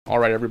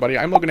Alright everybody,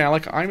 I'm Logan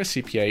Alec, I'm a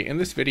CPA. In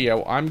this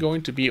video, I'm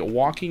going to be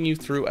walking you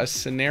through a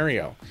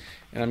scenario,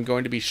 and I'm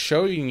going to be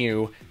showing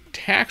you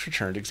tax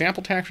returns,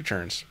 example tax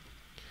returns,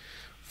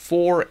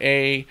 for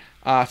a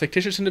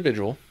fictitious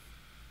individual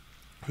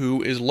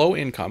who is low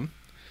income,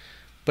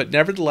 but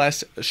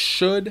nevertheless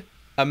should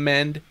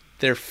amend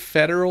their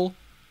federal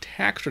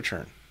tax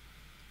return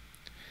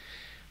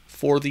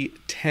for the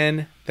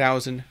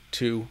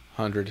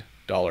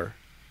 $10,200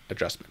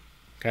 adjustment.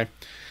 Okay.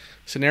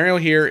 Scenario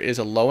here is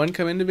a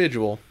low-income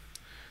individual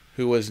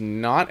who was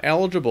not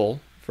eligible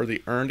for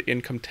the earned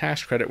income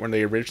tax credit when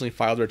they originally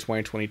filed their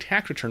 2020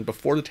 tax return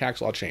before the tax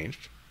law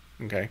changed.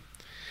 Okay.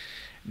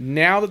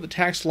 Now that the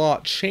tax law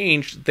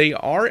changed, they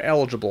are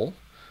eligible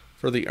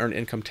for the earned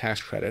income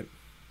tax credit,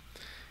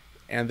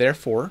 and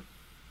therefore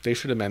they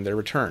should amend their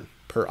return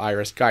per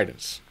IRS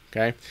guidance.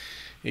 Okay.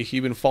 If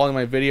you've been following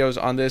my videos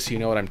on this, you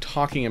know what I'm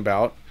talking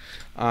about.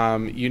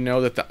 You know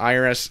that the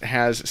IRS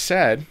has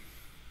said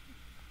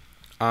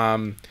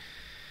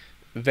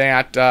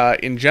that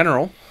in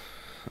general,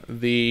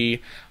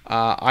 the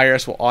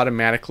IRS will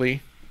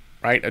automatically,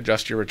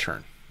 adjust your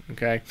return.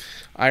 Okay,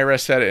 IRS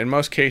said in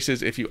most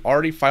cases, if you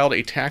already filed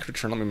a tax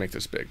return, let me make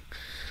this big.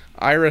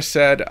 IRS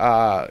said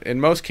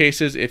in most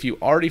cases, if you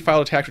already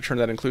filed a tax return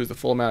that includes the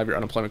full amount of your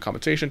unemployment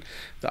compensation,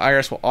 the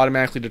IRS will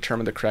automatically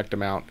determine the correct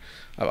amount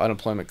of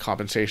unemployment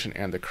compensation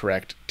and the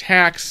correct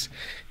tax.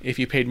 If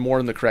you paid more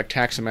than the correct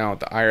tax amount,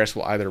 the IRS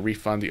will either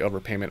refund the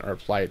overpayment or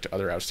apply it to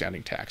other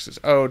outstanding taxes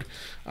owed.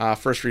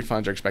 First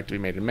refunds are expected to be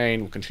made in May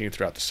and will continue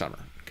throughout the summer.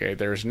 Okay,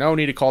 there is no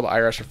need to call the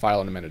IRS or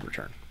file an amended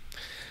return.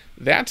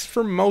 That's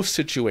for most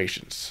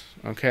situations.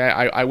 Okay,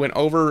 I went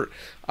over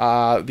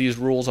these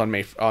rules on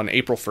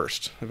April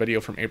 1st, a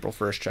video from April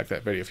 1st. Check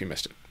that video if you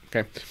missed it.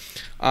 Okay,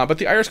 but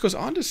the IRS goes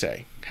on to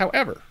say,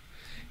 however,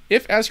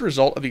 if as a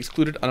result of the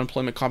excluded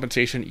unemployment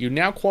compensation, you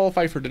now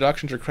qualify for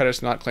deductions or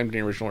credits not claimed in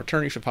your original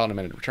return, you should file an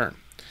amended return.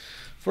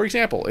 For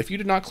example, if you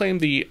did not claim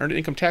the earned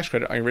income tax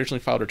credit on your originally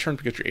filed return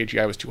because your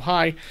AGI was too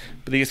high,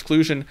 but the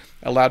exclusion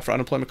allowed for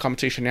unemployment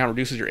compensation now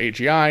reduces your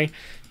AGI,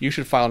 you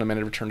should file an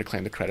amended return to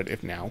claim the credit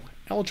if now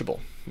eligible.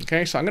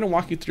 Okay, so I'm going to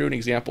walk you through an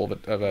example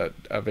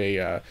of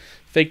a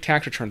fake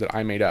tax return that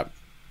I made up.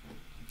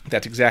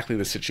 That's exactly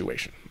the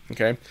situation.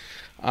 Okay,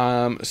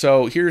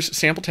 so here's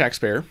sample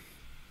taxpayer.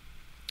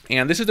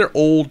 And this is their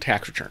old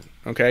tax return,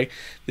 okay?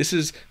 This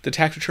is the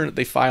tax return that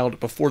they filed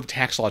before the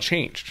tax law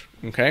changed,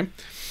 okay?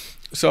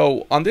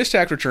 So on this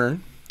tax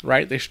return,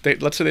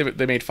 let's say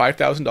they made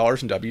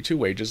 $5,000 in W-2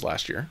 wages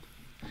last year,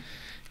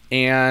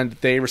 and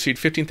they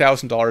received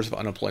 $15,000 of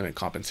unemployment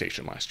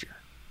compensation last year,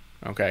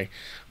 okay?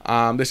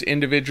 This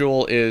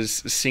individual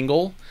is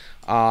single,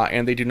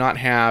 and they do not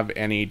have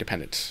any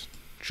dependents,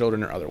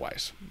 children or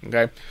otherwise,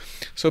 okay?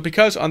 So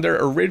because on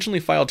their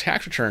originally filed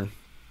tax return,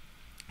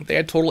 they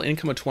had total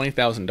income of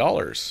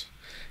 $20,000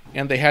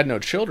 and they had no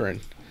children,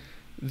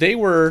 they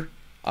were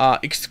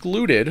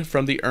excluded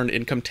from the earned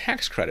income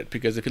tax credit,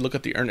 because if you look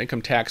at the earned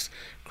income tax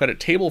credit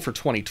table for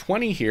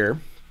 2020 here,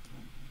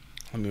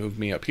 let me move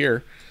me up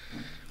here,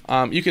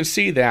 you can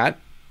see that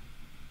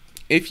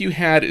if you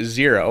had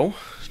zero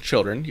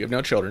children, you have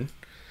no children,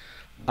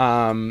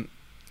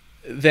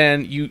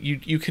 then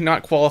you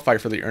cannot qualify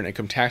for the earned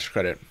income tax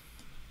credit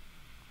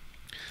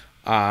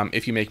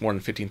if you make more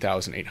than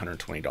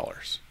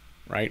 $15,820.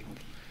 Right?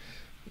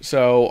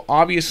 So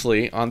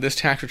obviously on this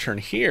tax return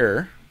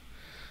here,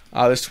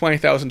 this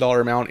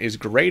 $20,000 amount is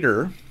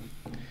greater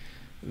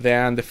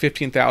than the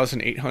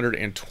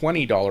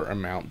 $15,820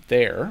 amount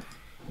there.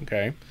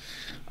 Okay,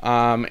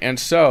 and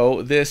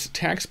so this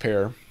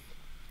taxpayer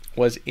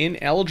was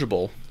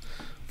ineligible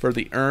for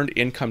the earned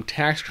income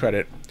tax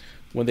credit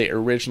when they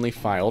originally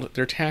filed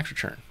their tax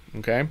return.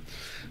 Okay,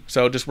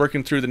 so just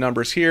working through the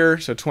numbers here,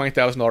 so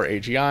 $20,000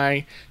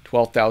 AGI,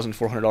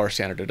 $12,400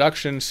 standard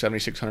deduction,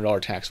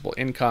 $7,600 taxable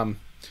income,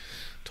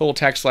 total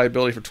tax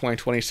liability for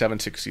 2020,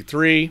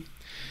 $763.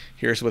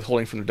 Here's the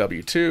withholding from the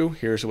W-2.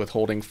 Here's the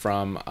withholding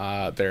from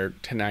their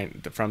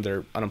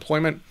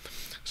unemployment.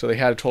 So they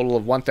had a total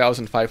of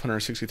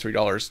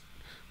 $1,563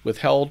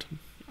 withheld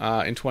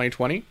in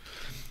 2020.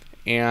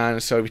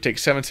 And so if you take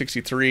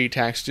 $763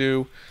 tax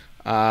due,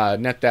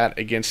 net that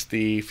against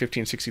the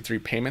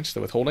 $1,563 payments,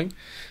 the withholding,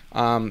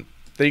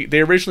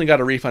 they originally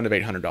got a refund of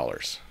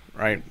 $800,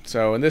 right?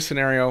 So in this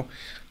scenario,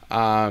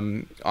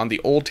 on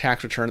the old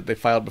tax return that they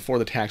filed before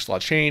the tax law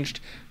changed,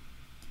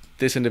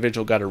 this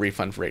individual got a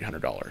refund for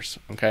 $800,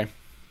 okay?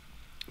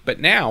 But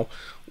now,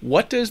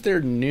 what does their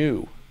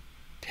new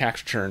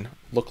tax return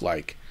look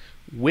like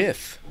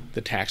with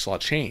the tax law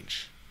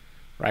change,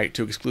 right?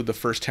 To exclude the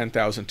first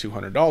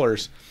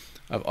 $10,200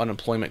 of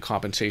unemployment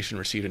compensation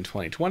received in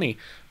 2020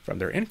 from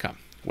their income.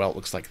 Well, it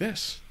looks like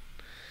this.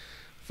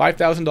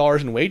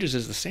 $5,000 in wages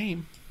is the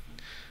same,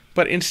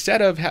 but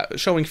instead of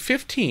showing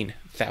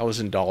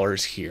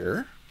 $15,000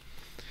 here,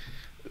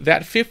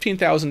 that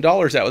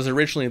 $15,000 that was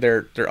originally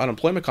their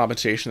unemployment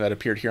compensation that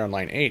appeared here on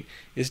line 8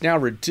 is now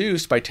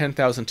reduced by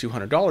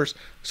 $10,200,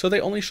 so they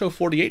only show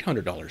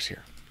 $4,800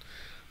 here.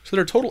 So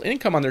their total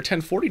income on their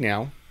 1040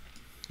 now,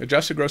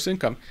 adjusted gross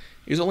income,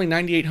 is only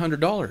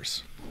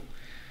 $9,800.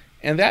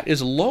 and that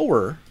is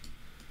lower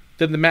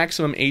than the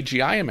maximum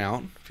AGI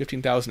amount,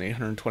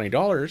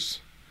 $15,820,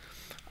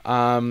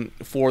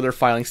 for their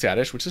filing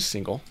status, which is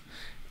single,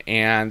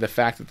 and the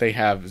fact that they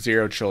have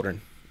 0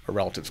 children or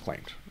relatives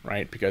claimed,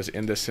 right? Because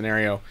in this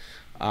scenario,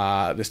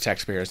 this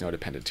taxpayer is no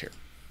dependent here.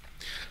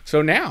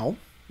 So now,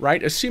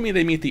 right, assuming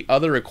they meet the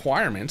other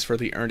requirements for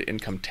the Earned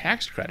Income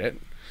Tax Credit,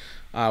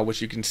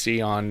 which you can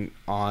see on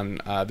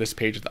this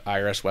page of the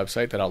IRS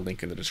website that I'll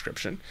link in the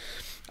description,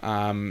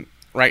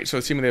 right? So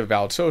assuming they have a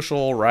valid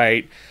social,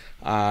 right?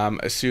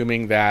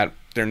 Assuming that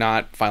they're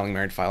not filing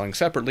married filing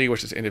separately,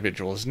 which this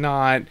individual is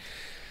not.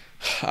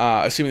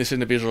 Assuming this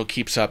individual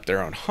keeps up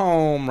their own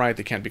home, right?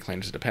 They can't be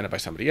claimed as dependent by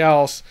somebody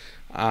else.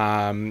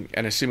 And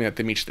assuming that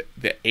they meet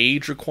the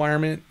age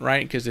requirement,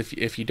 right? Because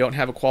if you don't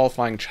have a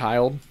qualifying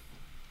child,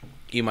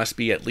 you must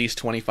be at least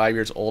 25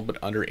 years old but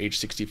under age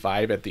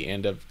 65 at the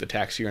end of the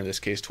tax year, in this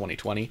case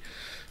 2020.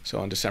 So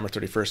on December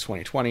 31st,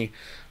 2020,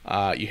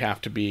 you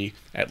have to be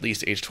at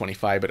least age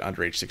 25 but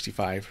under age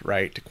 65,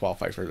 right, to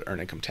qualify for the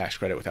Earned Income Tax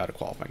Credit without a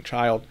qualifying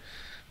child.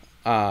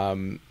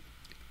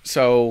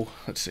 So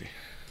let's see.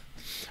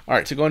 All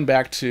right, so going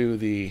back to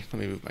the,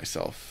 let me move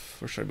myself.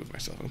 Where should I move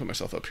myself? I'm going to put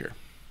myself up here.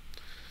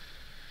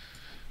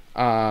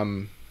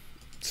 So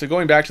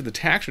going back to the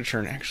tax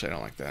return, actually I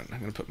don't like that. I'm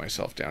going to put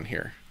myself down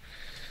here.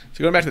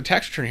 So going back to the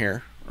tax return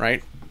here,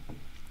 right?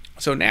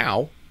 So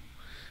now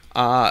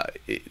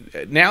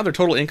their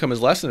total income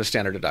is less than a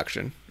standard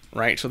deduction,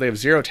 right? So they have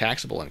 0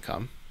 taxable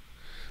income.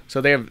 So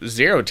they have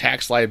 0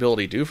 tax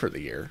liability due for the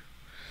year.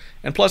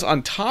 And plus,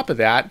 on top of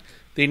that,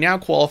 they now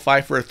qualify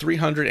for a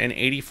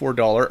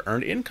 $384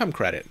 earned income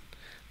credit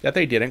that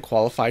they didn't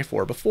qualify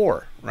for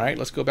before, right?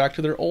 Let's go back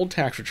to their old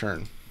tax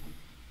return.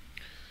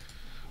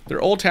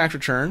 Their old tax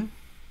return,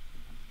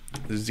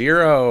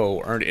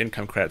 0 earned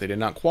income credit. They did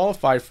not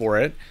qualify for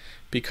it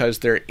because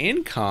their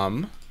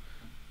income,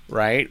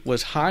 right,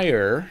 was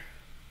higher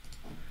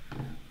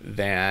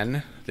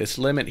than this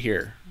limit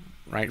here,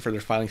 right, for their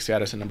filing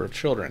status and number of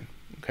children,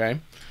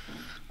 okay?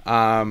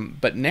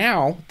 But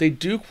now they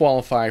do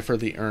qualify for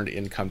the Earned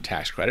Income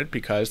Tax Credit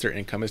because their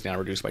income is now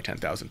reduced by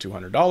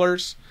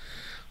 $10,200,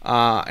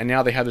 and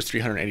now they have this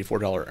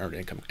 $384 Earned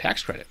Income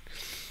Tax Credit.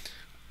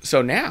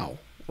 So now,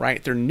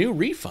 right, their new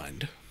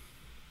refund,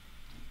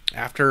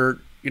 after,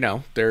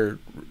 their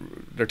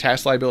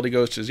tax liability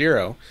goes to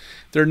 0,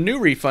 their new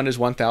refund is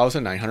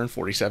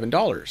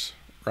 $1,947,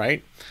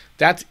 right?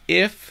 That's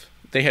if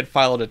they had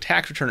filed a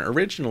tax return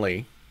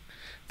originally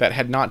that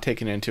had not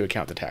taken into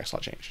account the tax law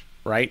change,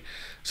 right?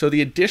 So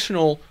the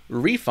additional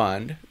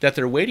refund that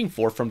they're waiting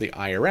for from the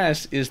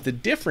IRS is the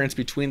difference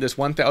between this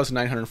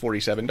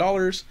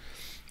 $1,947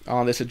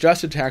 on this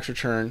adjusted tax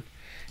return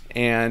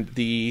and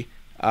the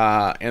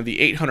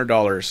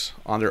 $800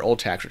 on their old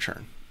tax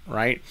return,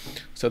 right?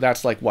 So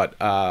that's like what,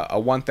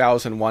 a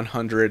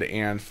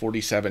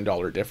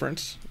 $1,147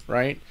 difference,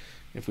 right?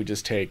 If we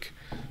just take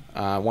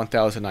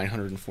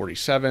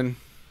 1,947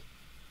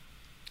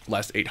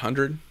 less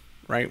 800,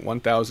 right?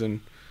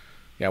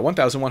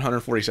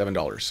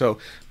 $1,147. So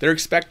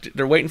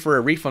they're waiting for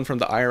a refund from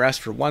the IRS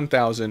for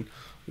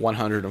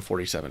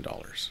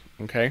 $1,147.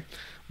 Okay,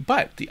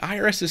 but the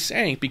IRS is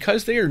saying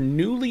because they are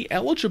newly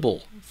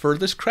eligible for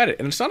this credit,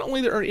 and it's not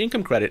only the earned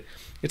income credit,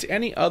 it's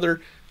any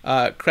other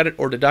credit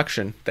or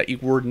deduction that you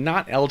were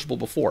not eligible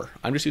before.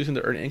 I'm just using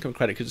the earned income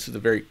credit because this is a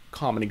very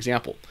common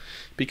example.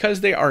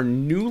 Because they are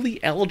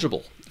newly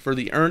eligible for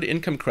the earned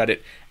income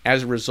credit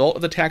as a result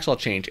of the tax law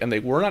change, and they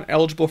were not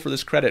eligible for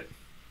this credit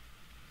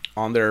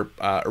on their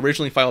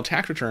originally filed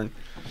tax return,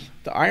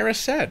 the IRS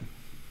said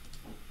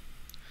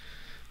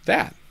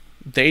that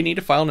they need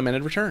to file an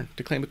amended return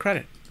to claim the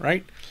credit,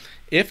 right?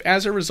 If,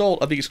 as a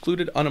result of the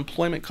excluded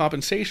unemployment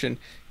compensation,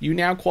 you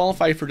now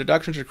qualify for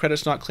deductions or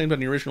credits not claimed on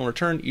the original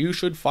return, you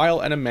should file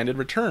an amended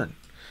return.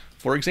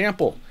 For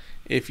example,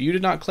 if you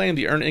did not claim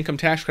the earned income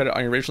tax credit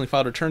on your originally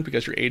filed return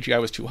because your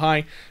AGI was too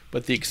high,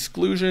 but the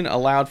exclusion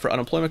allowed for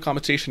unemployment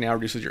compensation now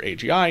reduces your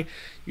AGI,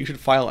 you should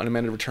file an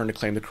amended return to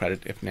claim the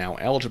credit if now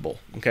eligible.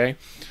 Okay,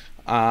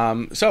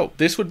 so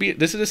this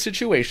is a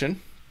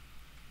situation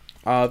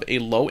of a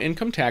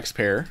low-income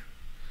taxpayer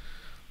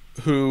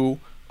who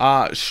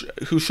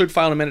should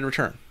file an amended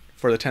return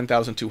for the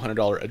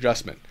 $10,200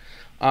 adjustment.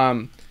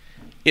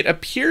 It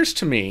appears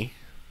to me.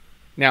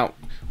 Now,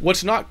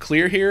 what's not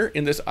clear here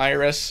in this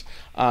IRS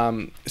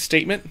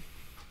statement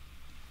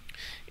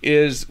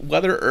is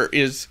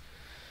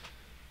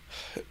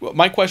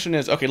my question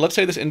is, okay, let's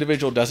say this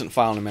individual doesn't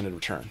file an amended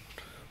return.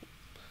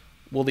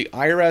 Will the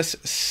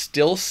IRS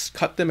still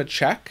cut them a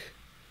check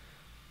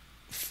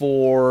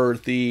for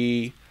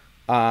the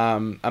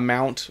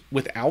amount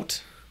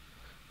without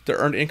the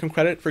earned income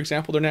credit, for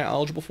example, they're now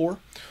eligible for?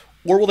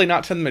 Or will they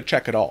not send them a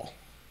check at all?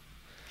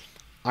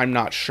 I'm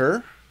not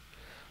sure.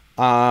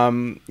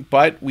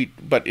 But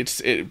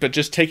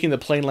just taking the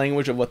plain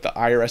language of what the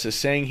IRS is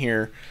saying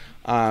here,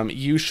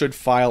 you should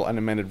file an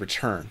amended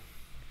return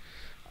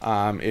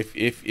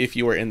if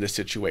you are in this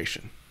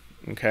situation.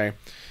 Okay,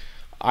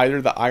 either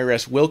the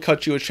IRS will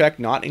cut you a check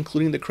not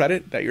including the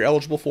credit that you're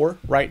eligible for,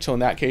 right? So in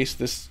that case,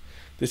 this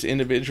this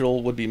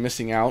individual would be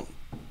missing out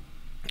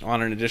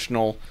on an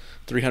additional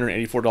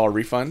 $384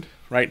 refund,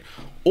 right?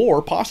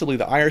 Or possibly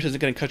the IRS isn't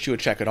going to cut you a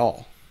check at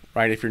all,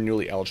 right, if you're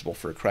newly eligible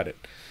for a credit.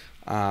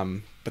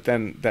 But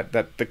then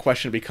that the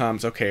question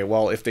becomes, okay,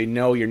 well, if they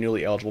know you're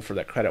newly eligible for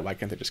that credit, why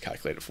can't they just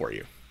calculate it for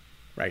you,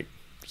 right?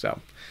 So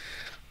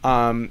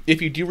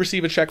if you do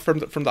receive a check from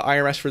the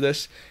IRS for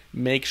this,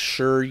 make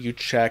sure you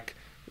check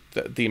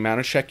the amount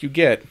of check you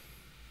get,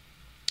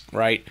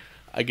 right,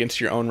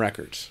 against your own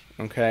records,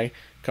 okay?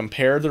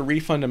 Compare the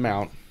refund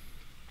amount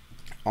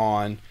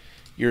on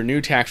your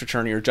new tax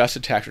return, your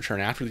adjusted tax return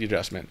after the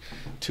adjustment,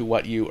 to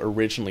what you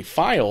originally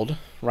filed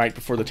right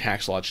before the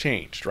tax law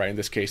changed, right? In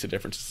this case, the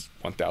difference is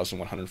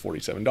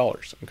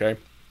 $1,147, okay?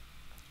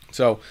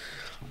 So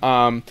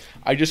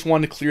I just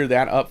wanted to clear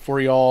that up for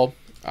y'all.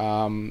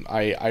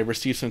 I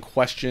received some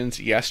questions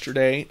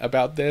yesterday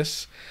about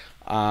this.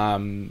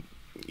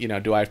 You know,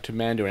 do I have to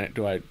amend?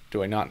 Do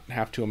I not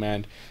have to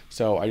amend?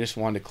 So I just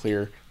wanted to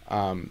clear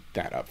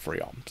that up for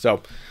y'all.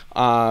 So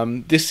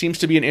this seems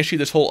to be an issue.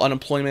 This whole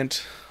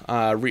unemployment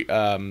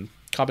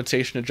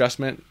compensation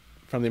adjustment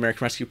from the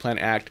American Rescue Plan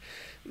Act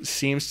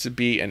seems to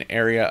be an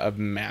area of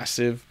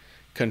massive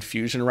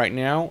confusion right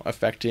now,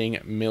 affecting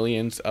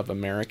millions of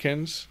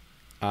Americans.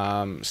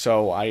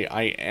 So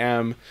I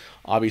am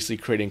obviously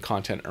creating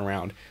content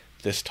around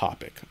this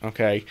topic.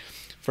 Okay.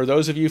 For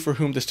those of you for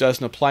whom this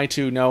doesn't apply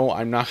to, no,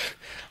 I'm not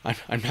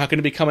going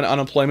to become an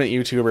unemployment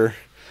YouTuber.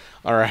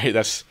 All right,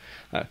 that's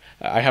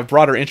I have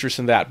broader interest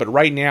in that, but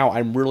right now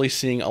I'm really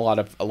seeing a lot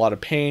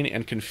of pain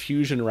and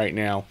confusion right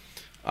now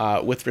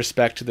with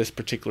respect to this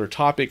particular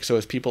topic. So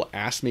as people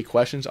ask me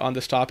questions on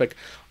this topic,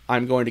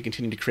 I'm going to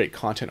continue to create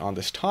content on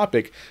this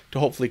topic to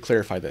hopefully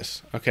clarify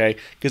this. Okay,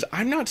 because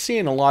I'm not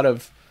seeing a lot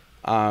of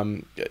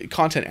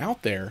content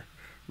out there,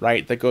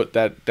 right,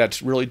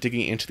 that's really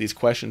digging into these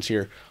questions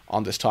here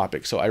on this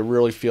topic. So I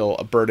really feel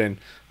a burden,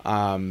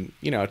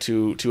 you know,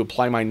 to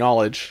apply my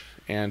knowledge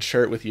and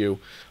share it with you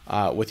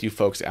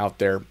folks out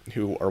there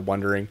who are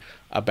wondering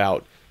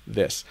about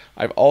this.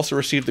 I've also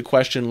received the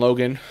question,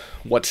 Logan,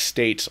 what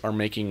states are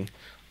making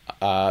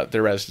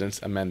their residents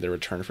amend their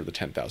return for the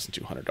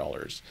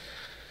 $10,200?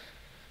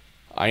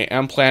 I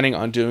am planning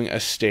on doing a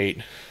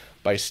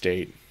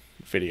state-by-state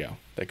video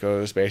that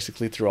goes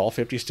basically through all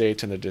 50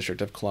 states and the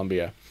District of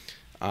Columbia,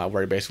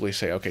 where I basically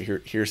say, okay,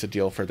 here's the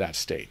deal for that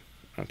state.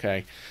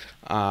 Okay,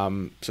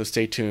 so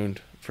stay tuned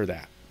for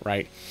that.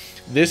 Right,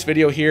 this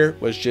video here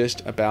was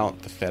just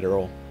about the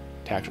federal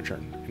tax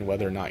return and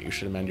whether or not you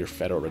should amend your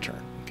federal return.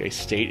 Okay,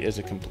 state is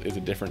a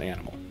different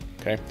animal.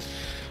 Okay,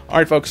 all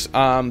right, folks,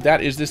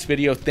 that is this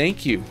video.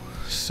 Thank you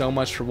so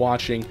much for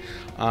watching.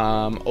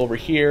 Over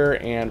here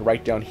and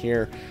right down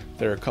here,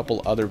 there are a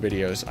couple other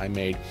videos I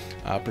made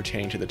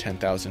pertaining to the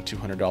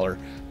 $10,200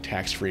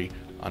 tax-free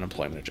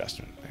unemployment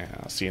adjustment. And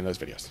I'll see you in those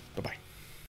videos. Bye-bye.